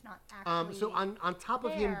 she's just not actually. So on top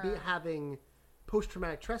of him having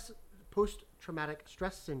post-traumatic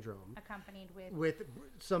stress syndrome, accompanied with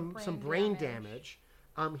some brain damage,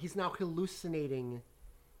 he's now hallucinating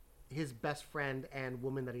his best friend and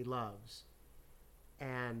woman that he loves,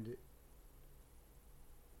 and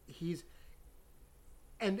it's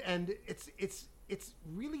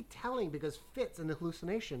really telling because Fitz in the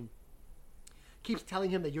hallucination keeps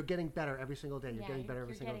telling him that you're getting better every single day. You're getting better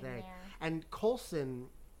every single day. There. And Coulson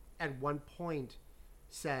at one point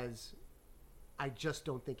says, "I just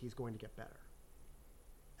don't think he's going to get better."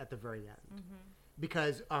 At the very end. Mm-hmm.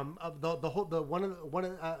 Because of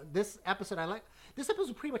this episode, this episode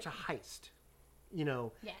was pretty much a heist.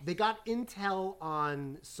 Yes. They got intel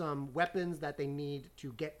on some weapons that they need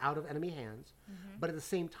to get out of enemy hands, but at the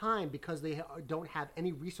same time, because they don't have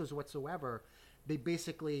any resources whatsoever, they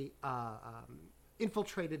basically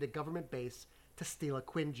infiltrated a government base to steal a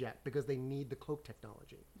Quinjet because they need the cloak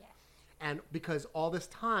technology. Yes. And because all this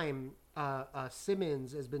time,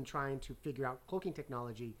 Simmons has been trying to figure out cloaking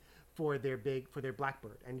technology for their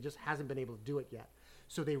Blackbird, and he just hasn't been able to do it yet.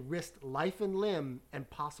 So they risked life and limb and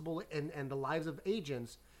the lives of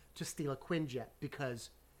agents to steal a Quinjet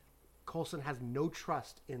because Coulson has no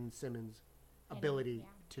trust in Simmons' ability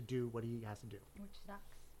to do what he has to do. Which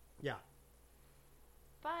sucks. Yeah.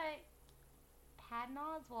 But Patton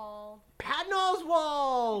Oswalt. Patton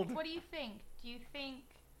Oswalt! What do you think? Do you think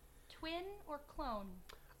twin or clone?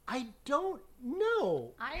 I don't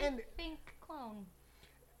know. I think clone.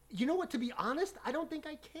 You know what? To be honest, I don't think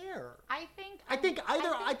I care. I think either.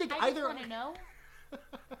 I just want to know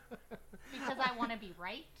because I want to be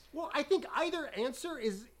right. Well, I think either answer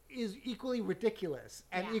is equally ridiculous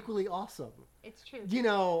and equally awesome. It's true.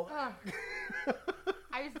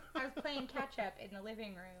 I was playing catch up in the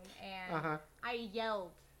living room and I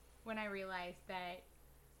yelled when I realized that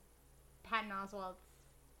Patton Oswalt's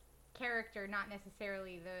character, not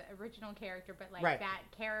necessarily the original character, but that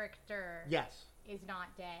character is not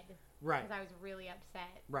dead. Right. Because I was really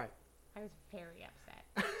upset. Right. I was very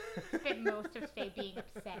upset. Spent most of today being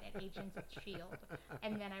upset at Agents of S.H.I.E.L.D.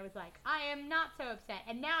 And then I was like, I am not so upset.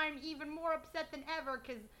 And now I'm even more upset than ever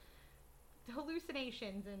because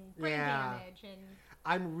hallucinations and brain damage. And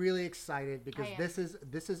I'm really excited because this is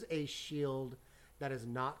a S.H.I.E.L.D. that is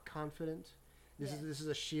not confident. This is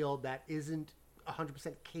a S.H.I.E.L.D. that isn't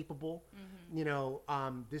 100% capable.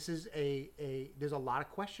 This is there's a lot of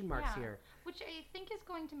question marks here, which I think is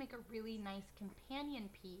going to make a really nice companion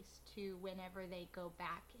piece to whenever they go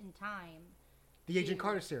back in time The Agent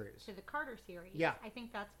Carter series. To the Carter series. Yeah. I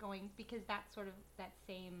think that's going, because that's sort of that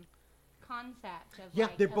same concept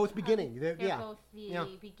of they're both beginning. They're both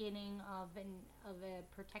the beginning of a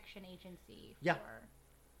protection agency for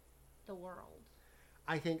the world.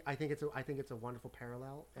 I think it's a wonderful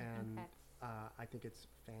parallel, and I think it's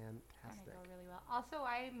fantastic. Go really well. Also,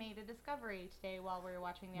 I made a discovery today while we were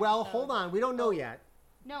watching the Well, episode. hold on, we don't know yet.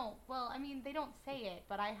 No, well, I mean, they don't say it,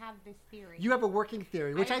 but I have this theory. You have a working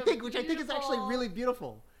theory, which I think is actually really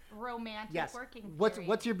beautiful. Romantic working theory.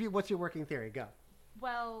 What's your working theory? Go.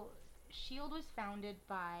 Well, S.H.I.E.L.D. was founded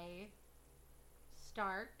by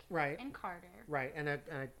Stark and Carter. Right, and I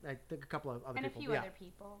think a couple of other people. And a few other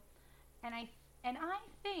people. And I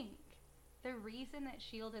think the reason that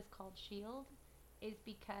S.H.I.E.L.D. is called S.H.I.E.L.D. is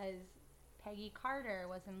because Peggy Carter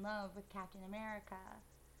was in love with Captain America,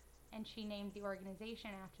 and she named the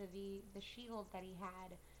organization after the S.H.I.E.L.D. that he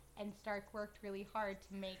had, and Stark worked really hard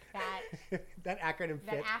to make that that acronym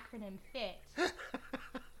fit.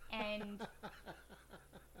 And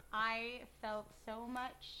I felt so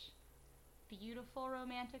much beautiful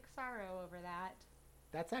romantic sorrow over that.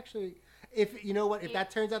 That's actually, if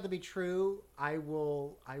that turns out to be true, I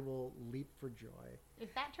will leap for joy.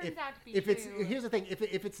 If that turns out to be true, here's the thing: if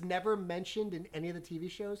it's never mentioned in any of the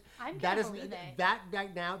TV shows, that is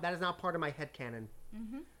now part of my headcanon.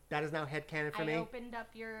 Mm-hmm. That is now headcanon for me. I opened up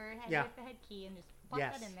your head with the head key and just put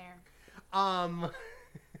that in there.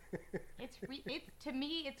 It's to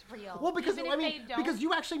me, it's real. Well, because because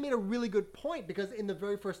you actually made a really good point. Because in the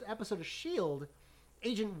very first episode of S.H.I.E.L.D.,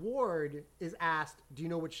 Agent Ward is asked, "Do you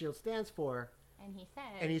know what S.H.I.E.L.D. stands for?" And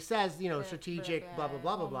he says, strategic, blah blah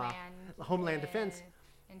blah blah blah, Homeland Defense,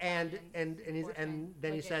 and then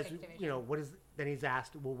he says, what is? Then he's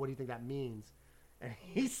asked, well, what do you think that means? And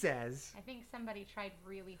he says, I think somebody tried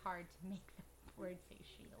really hard to make the word say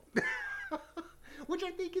S.H.I.E.L.D. Which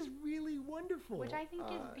I think is really wonderful. Which I think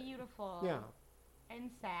is beautiful. Yeah.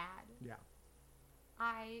 And sad. Yeah.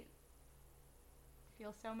 I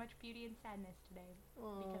feel so much beauty and sadness today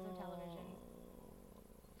because of television.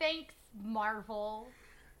 Thanks, Marvel.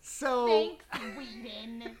 Thanks,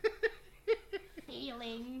 Whedon.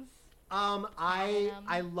 Feelings.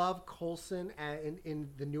 I love Coulson in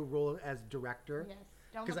the new role as director. Yes.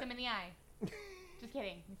 Don't look him in the eye. Just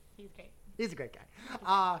kidding. He's great. He's a great guy.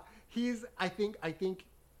 I think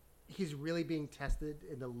he's really being tested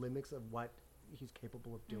in the limits of what he's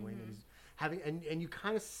capable of doing, and he's having, and you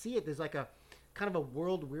kind of see it. There's like a kind of a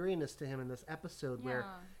world weariness to him in this episode where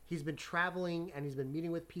he's been traveling and he's been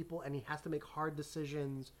meeting with people, and he has to make hard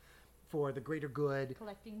decisions for the greater good.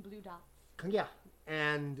 Collecting blue dots. Yeah,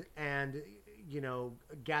 and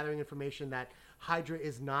gathering information that Hydra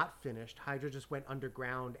is not finished. Hydra just went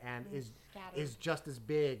underground and is just as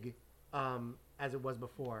big as it was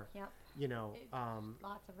before. Yep.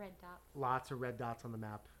 Lots of red dots. Lots of red dots on the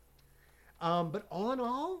map. But all in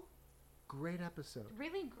all, great episode.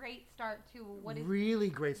 Really great start to what is really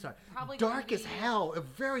great start. Probably dark as hell. A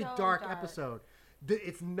very dark episode.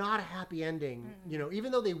 It's not a happy ending. Mm-mm.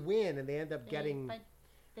 Even though they win and they end up getting. But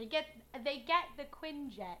they get the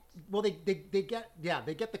Quinjet. Well, they get the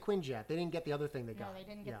Quinjet. They didn't get the other thing they got. No, they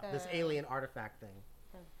didn't get this alien artifact thing.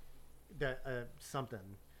 The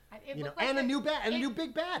something. Like a new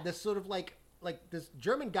big bad. This sort of like this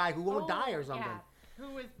German guy who won't die or something. Yeah.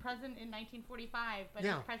 Who was present in 1945, but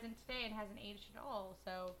is present today and hasn't aged at all.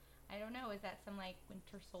 So I don't know. Is that some like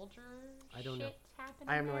Winter Soldier? I don't know. Happening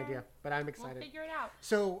I have no there? idea, but I'm excited. We'll figure it out.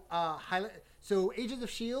 So Agents of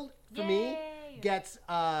S.H.I.E.L.D. for me gets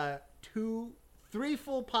 3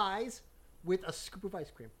 full pies with a scoop of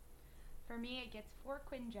ice cream. For me, it gets 4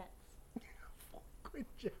 Quinjets. 4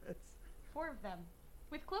 Quinjets. 4 of them.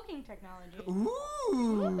 With cloaking technology.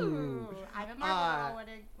 Ooh. I'm a Marvel. What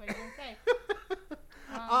are you going to say?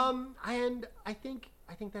 And I think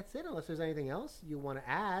that's it. Unless there's anything else you want to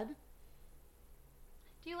add.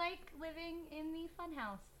 Do you like living in the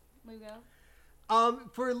funhouse, Lugo?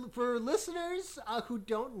 For listeners who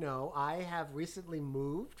don't know, I have recently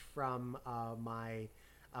moved from my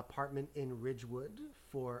apartment in Ridgewood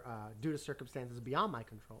due to circumstances beyond my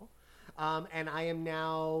control, and I am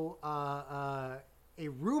now a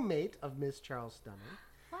roommate of Miss Charles Stunning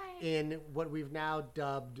in what we've now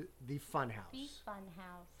dubbed the Funhouse. The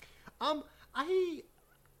Funhouse.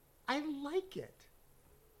 I like it,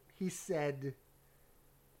 he said.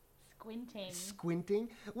 Squinting.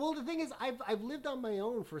 Well, the thing is, I've lived on my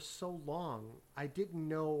own for so long. I didn't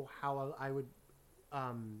know how I would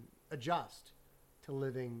adjust to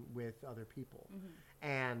living with other people,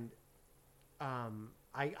 and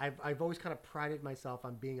I've always kind of prided myself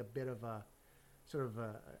on being a bit of a sort of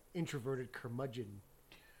a introverted curmudgeon.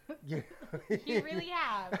 You really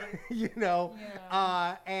have.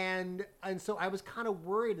 And so I was kind of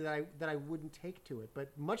worried that I wouldn't take to it,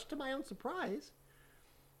 but much to my own surprise,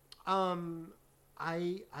 I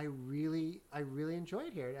really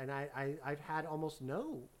enjoyed here, and I've had almost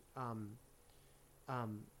no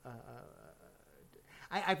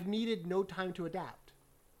I've needed no time to adapt.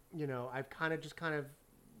 I've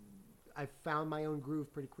I've found my own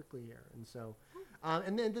groove pretty quickly here, and so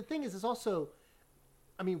and then the thing is, it's also,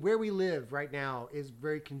 I mean, where we live right now is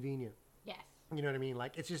very convenient. Yes. You know what I mean?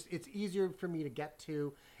 Like, it's easier for me to get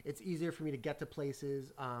to. It's easier for me to get to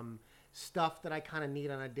places. Stuff that I kind of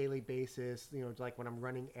need on a daily basis. Like when I'm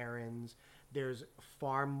running errands, there's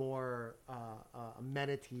far more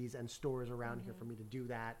amenities and stores around here for me to do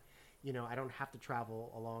that. I don't have to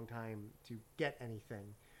travel a long time to get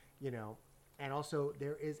anything. And also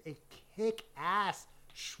there is a kick-ass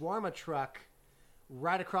shawarma truck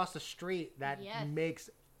right across the street that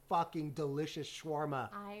makes fucking delicious shawarma.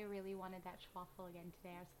 I really wanted that schwaffle again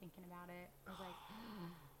today. I was thinking about it. I was like,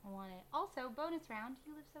 I want it. Also, bonus round,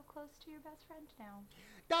 you live so close to your best friend now.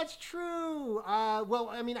 That's true. Well,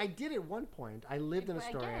 I mean, I did at one point. I lived in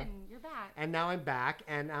Astoria. Again, you're back. And now I'm back,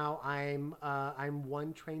 and now I'm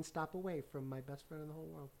one train stop away from my best friend in the whole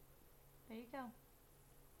world. There you go.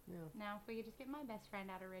 Yeah. Now, if we could just get my best friend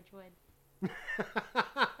out of Ridgewood.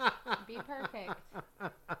 Be perfect.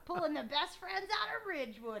 Pulling the best friends out of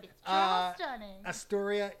Ridgewood. It's Charles Stunning.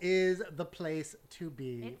 Astoria is the place to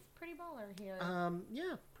be. It's pretty baller here.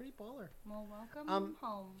 Yeah, pretty baller. Well, welcome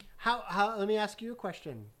home. How? Let me ask you a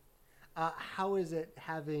question. How is it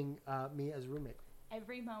having me as roommate?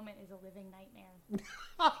 Every moment is a living nightmare.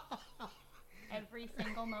 Every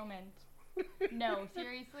single moment. No,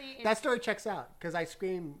 seriously. That story checks out because I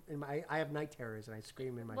scream I have night terrors and I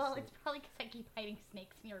scream in my sleep. Well, it's probably because I keep hiding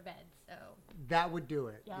snakes in your bed, so. That would do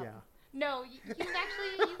it. Yep. Yeah. No, you've been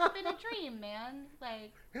a dream, man.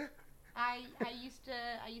 Like, I used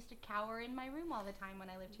to cower in my room all the time when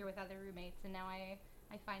I lived here with other roommates, and now I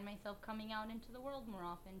find myself coming out into the world more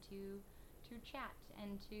often to chat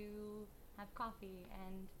and to have coffee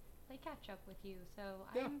and play catch up with you. So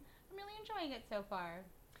yeah. I'm really enjoying it so far.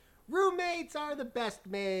 Roommates are the best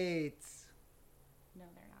mates. No,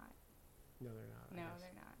 they're not. No, they're not. No,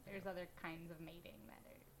 they're not. There's other kinds of mating that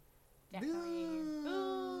are definitely.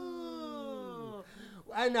 Ooh.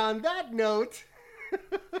 And on that note,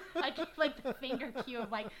 I keep like the finger cue of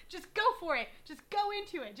like, just go for it, just go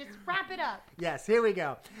into it, just wrap it up. Yes, here we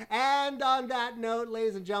go. And on that note,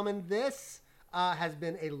 ladies and gentlemen, this has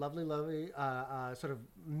been a lovely sort of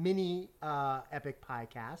mini epic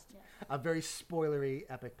podcast. Yeah. A very spoilery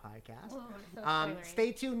epic podcast. Ooh, so spoilery.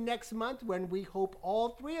 Stay tuned next month when we hope all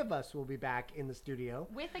three of us will be back in the studio.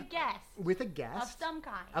 With a guest. With a guest. Of some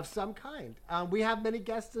kind. Of some kind. We have many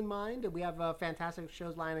guests in mind, and we have fantastic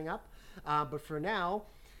shows lining up. But for now,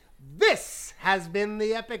 this has been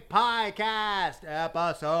the Epic Piecast,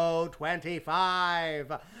 episode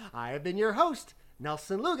 25. I have been your host,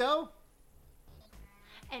 Nelson Lugo.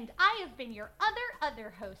 And I have been your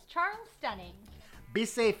other host, Charles Stunning. Be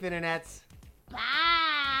safe, internets. Bye.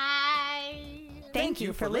 Thank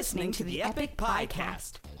you for listening to the Epic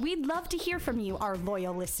Piecast. We'd love to hear from you, our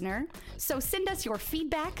loyal listener. So send us your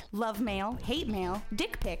feedback, love mail, hate mail,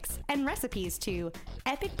 dick pics, and recipes to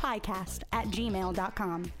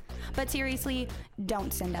epicpiecast@gmail.com. But seriously,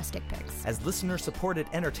 don't send us dick pics. As listener-supported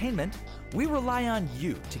entertainment, we rely on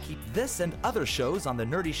you to keep this and other shows on the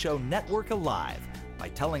Nerdy Show Network alive by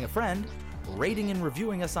telling a friend, rating and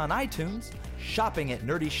reviewing us on iTunes, shopping at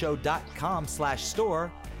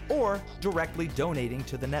nerdyshow.com/store, or directly donating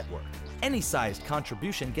to the network. Any sized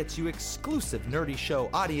contribution gets you exclusive Nerdy Show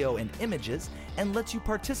audio and images and lets you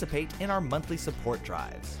participate in our monthly support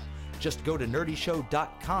drives. Just go to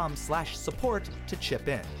nerdyshow.com/support to chip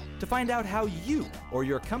in. To find out how you or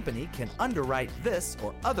your company can underwrite this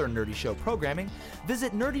or other Nerdy Show programming,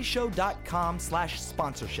 visit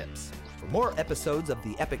nerdyshow.com/sponsorships. For more episodes of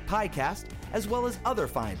the Epic Piecast, as well as other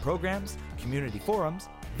fine programs, community forums,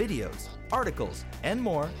 videos, articles, and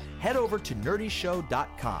more, head over to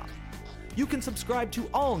nerdyshow.com. You can subscribe to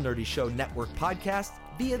all Nerdy Show Network podcasts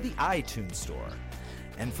via the iTunes Store.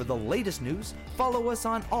 And for the latest news, follow us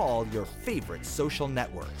on all your favorite social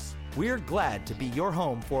networks. We're glad to be your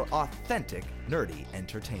home for authentic nerdy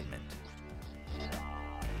entertainment.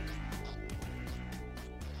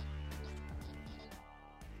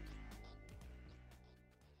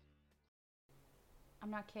 I'm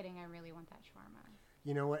not kidding. I really want that shawarma.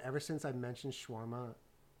 You know what? Ever since I mentioned shawarma,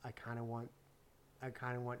 I kind of want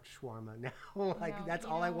kind of want shawarma now. Like No, that's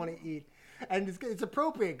you all I know- want to eat, and it's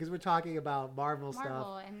appropriate because we're talking about Marvel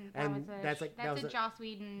stuff. And that's a Joss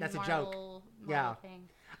Whedon that's a Marvel Yeah. thing.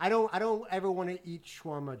 I don't ever want to eat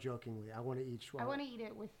shawarma jokingly. I want to eat shawarma. I want to eat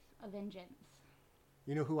it with a vengeance.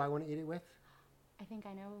 You know who I want to eat it with? I think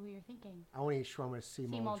I know who you're thinking. I want to eat shawarma with C. C.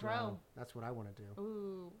 Muldrow. Muldrow. That's what I want to do.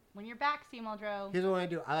 Ooh, when you're back, C. Muldrow. Here's what I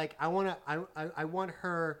do.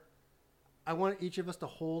 I want each of us to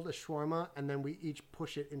hold a shawarma, and then we each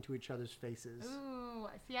push it into each other's faces. Ooh,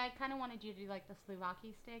 see, I kind of wanted you to do like the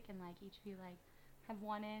Slovakia stick and like each be like have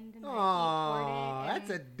one end and like Aww, each word it. that's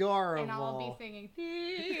adorable. And I'll be singing,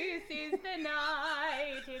 "This is the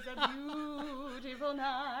night, it's a beautiful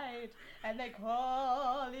night, and they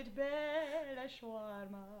call it Bella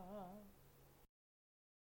Shawarma."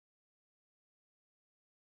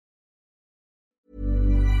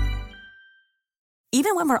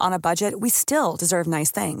 Even when we're on a budget, we still deserve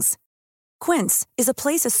nice things. Quince is a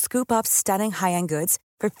place to scoop up stunning high-end goods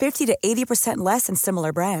for 50 to 80% less than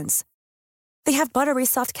similar brands. They have buttery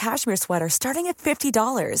soft cashmere sweaters starting at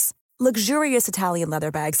 $50, luxurious Italian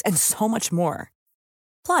leather bags, and so much more.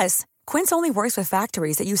 Plus, Quince only works with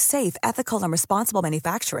factories that use safe, ethical, and responsible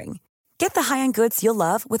manufacturing. Get the high-end goods you'll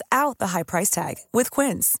love without the high price tag with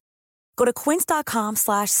Quince. Go to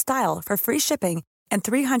quince.com/style for free shipping and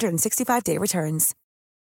 365-day returns.